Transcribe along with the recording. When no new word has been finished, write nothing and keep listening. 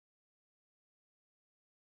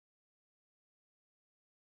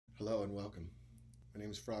Hello and welcome. My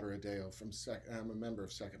name is Frater Adeo I'm a member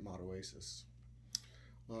of Sekhet Maat Oasis.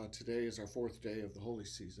 Today is our fourth day of the holy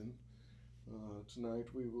season. Tonight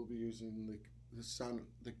we will be using the sun,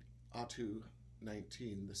 the ATU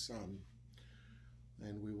XIX, the sun,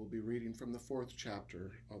 and we will be reading from the fourth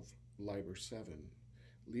chapter of Liber VII,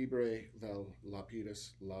 Liberi vel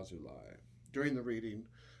Lapidis Lazuli. During the reading,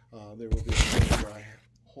 there will be a point where I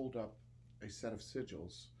hold up a set of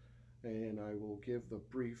sigils, and I will give the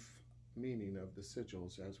brief meaning of the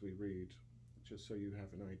sigils as we read, just so you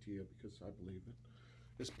have an idea, because I believe it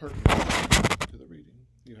is pertinent to the reading.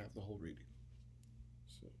 You have the whole reading.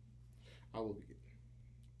 So I will begin.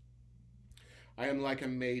 I am like a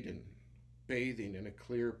maiden bathing in a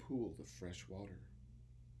clear pool of fresh water.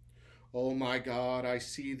 O my God, I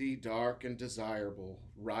see thee dark and desirable,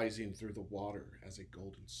 rising through the water as a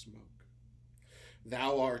golden smoke.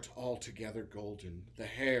 Thou art altogether golden, the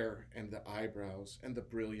hair and the eyebrows and the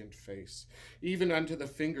brilliant face, even unto the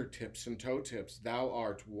fingertips and toe tips, thou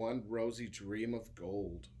art one rosy dream of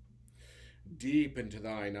gold. Deep into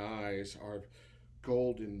thine eyes are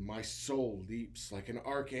golden, my soul leaps like an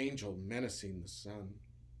archangel menacing the sun.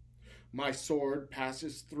 My sword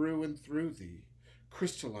passes through and through thee.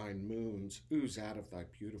 Crystalline moons ooze out of thy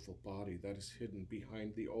beautiful body that is hidden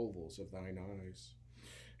behind the ovals of thine eyes.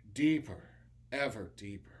 Deeper, ever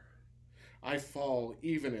deeper, I fall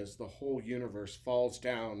even as the whole universe falls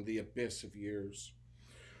down the abyss of years.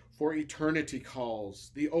 For eternity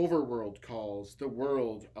calls, the overworld calls, the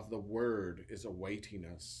world of the Word is awaiting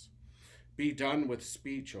us. Be done with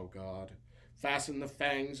speech, O God. Fasten the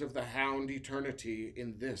fangs of the hound eternity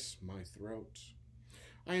in this my throat.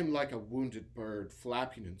 I am like a wounded bird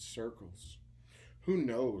flapping in circles. Who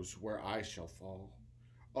knows where I shall fall?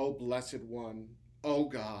 O Blessed One, O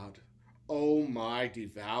God, O my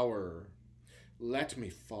devourer, let me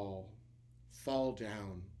fall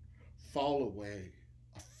down, fall away,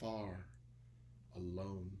 afar,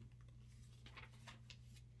 alone.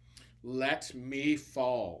 Let me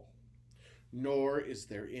fall, nor is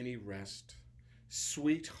there any rest,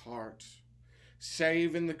 sweet heart,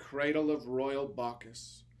 save in the cradle of royal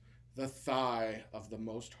Bacchus, the thigh of the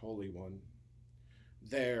most holy one.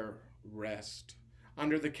 There rest,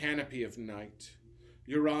 under the canopy of night,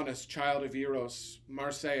 Uranus, child of Eros,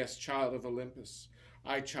 Marsyas, child of Olympus,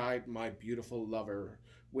 I chide my beautiful lover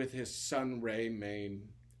with his sun-ray mane.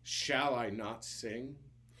 Shall I not sing?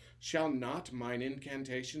 Shall not mine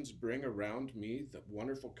incantations bring around me the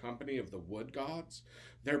wonderful company of the wood gods,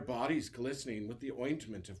 their bodies glistening with the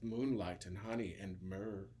ointment of moonlight and honey and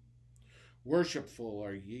myrrh? Worshipful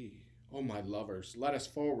are ye, O my lovers, let us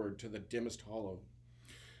forward to the dimmest hollow.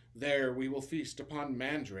 There we will feast upon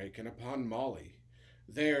mandrake and upon molly.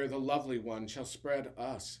 There the lovely one shall spread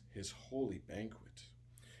us his holy banquet.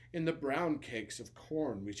 In the brown cakes of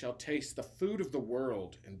corn we shall taste the food of the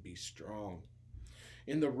world and be strong.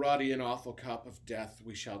 In the ruddy and awful cup of death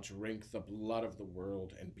we shall drink the blood of the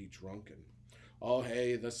world and be drunken. Oh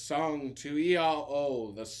hey, the song to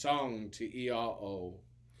Iao, the song to Iao.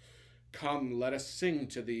 Come, let us sing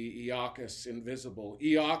to thee, Iacchus invisible,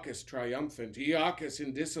 Iacchus triumphant, Iacchus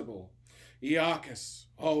indicible. Iacchus,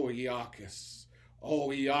 oh Iacchus. O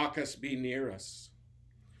Iacchus, be near us.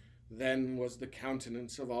 Then was the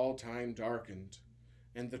countenance of all time darkened,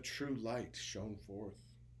 and the true light shone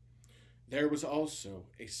forth. There was also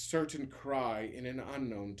a certain cry in an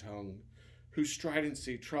unknown tongue, whose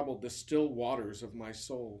stridency troubled the still waters of my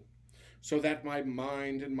soul, so that my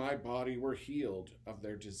mind and my body were healed of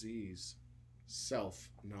their disease,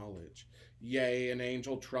 self-knowledge. Yea, an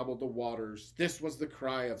angel troubled the waters. This was the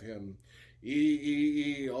cry of him.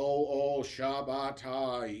 E-E-E-O-O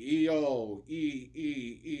Shabbatai, E-O,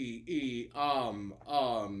 E-E-E-E,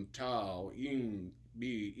 Tau, In,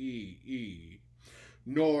 B-E-E.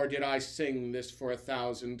 Nor did I sing this for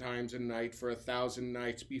 1,000 times a night, for 1,000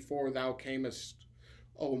 nights before thou camest,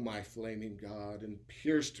 O my flaming God, and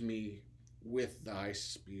pierced me with thy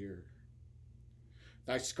spear.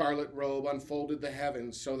 Thy scarlet robe unfolded the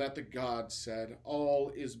heavens, so that the gods said,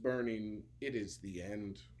 all is burning, it is the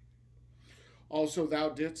end. Also thou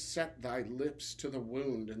didst set thy lips to the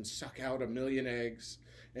wound and suck out 1,000,000 eggs,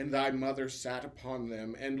 and thy mother sat upon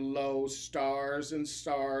them, and lo, stars and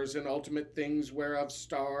ultimate things whereof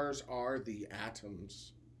stars are the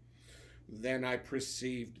atoms. Then I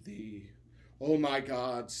perceived thee, O my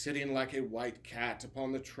God, sitting like a white cat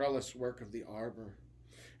upon the trellis work of the arbor,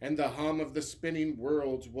 and the hum of the spinning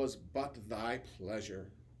worlds was but thy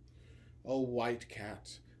pleasure. O white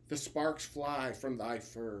cat, the sparks fly from thy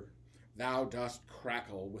fur, thou dost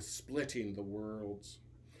crackle with splitting the worlds.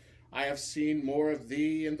 I have seen more of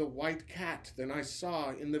thee in the white cat than I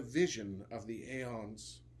saw in the vision of the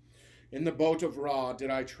aeons. In the boat of Ra did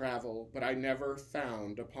I travel, but I never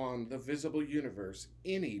found upon the visible universe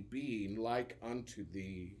any being like unto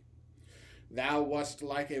thee. Thou wast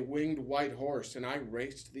like a winged white horse, and I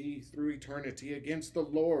raced thee through eternity against the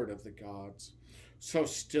Lord of the gods. So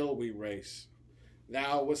still we race.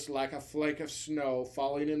 Thou wast like a flake of snow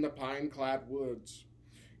falling in the pine-clad woods.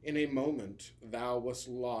 In a moment thou wast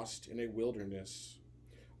lost in a wilderness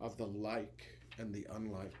of the like and the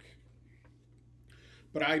unlike.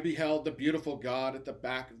 But I beheld the beautiful God at the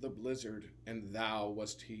back of the blizzard, and thou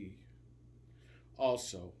wast he.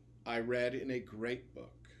 Also, I read in a great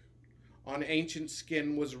book. On ancient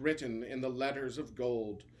skin was written in the letters of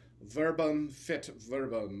gold, verbum fit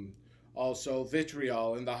verbum, also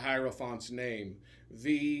vitriol in the Hierophant's name,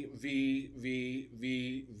 V, V, V,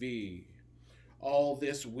 V, V. All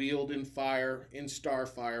this wheeled in fire, in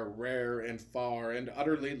starfire, rare and far, and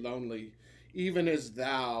utterly lonely, even as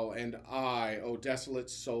thou and I, O desolate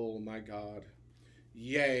soul, my God.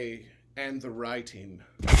 Yea, and the writing.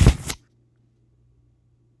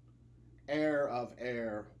 Air of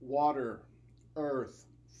air, water, earth,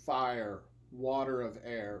 fire, water of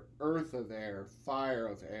air, earth of air, fire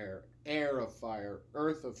of air, air of fire,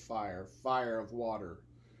 earth of fire, fire of water.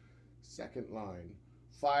 Second line.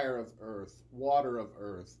 Fire of earth, water of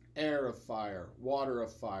earth, air of fire, water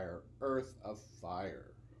of fire, earth of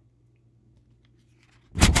fire.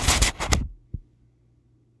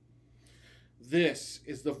 This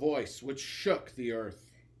is the voice which shook the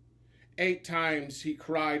earth. 8 times he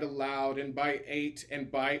cried aloud, and by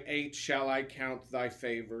 8 shall I count thy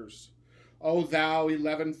favors. O thou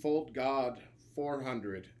 11-fold God,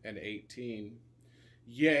 418.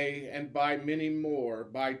 Yea, and by many more,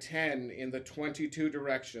 by 10 in the 22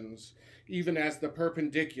 directions, even as the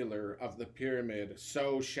perpendicular of the pyramid,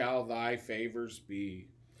 so shall thy favors be.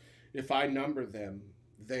 If I number them,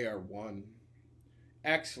 they are one.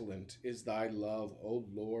 Excellent is thy love, O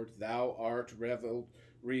Lord, thou art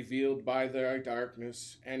revealed by thy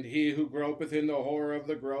darkness, and he who gropeth in the horror of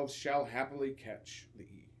the groves shall happily catch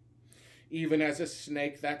thee. Even as a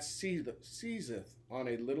snake that seizeth on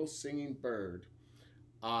a little singing bird,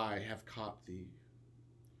 I have caught thee,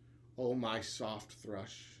 O my soft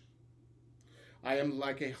thrush. I am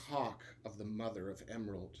like a hawk of the mother of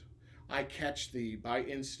emerald. I catch thee by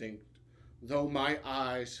instinct, though my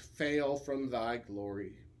eyes fail from thy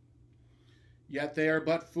glory. Yet they are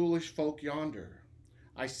but foolish folk yonder.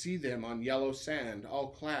 I see them on yellow sand, all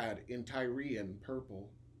clad in Tyrian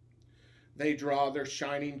purple. They draw their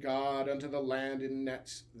shining God unto the land in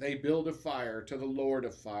nets. They build a fire to the Lord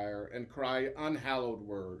of fire, and cry unhallowed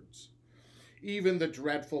words. Even the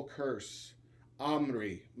dreadful curse,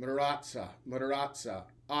 Amri, Muratza,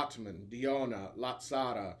 Atman, Diona,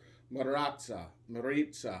 Latsara,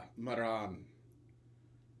 Maritza, Maran.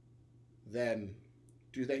 Then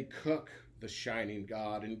do they cook the shining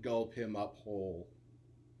God and gulp him up whole.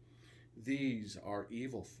 These are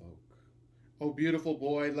evil folk. O beautiful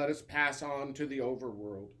boy, let us pass on to the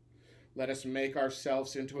overworld. Let us make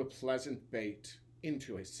ourselves into a pleasant bait,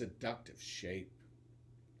 into a seductive shape.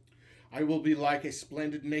 I will be like a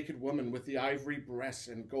splendid naked woman with the ivory breasts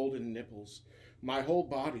and golden nipples. My whole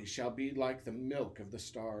body shall be like the milk of the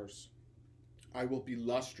stars. I will be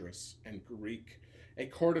lustrous and Greek, a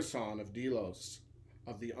courtesan of Delos,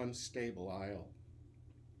 of the unstable isle.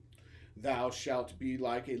 Thou shalt be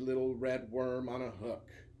like a little red worm on a hook,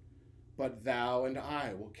 but thou and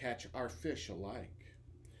I will catch our fish alike.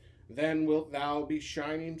 Then wilt thou be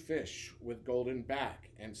shining fish with golden back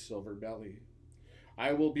and silver belly.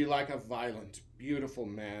 I will be like a violent, beautiful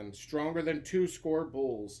man, stronger than 20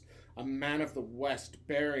 bulls, a man of the West,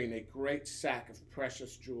 bearing a great sack of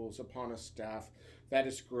precious jewels upon a staff that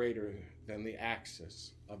is greater than the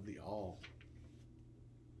axis of the all.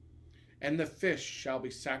 And the fish shall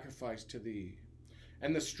be sacrificed to thee,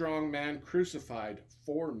 and the strong man crucified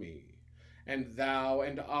for me, and thou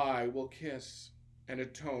and I will kiss and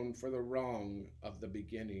atone for the wrong of the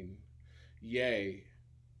beginning, yea,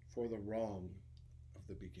 for the wrong of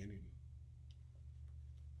the beginning.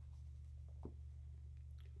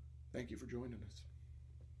 Thank you for joining us.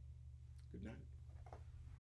 Good night.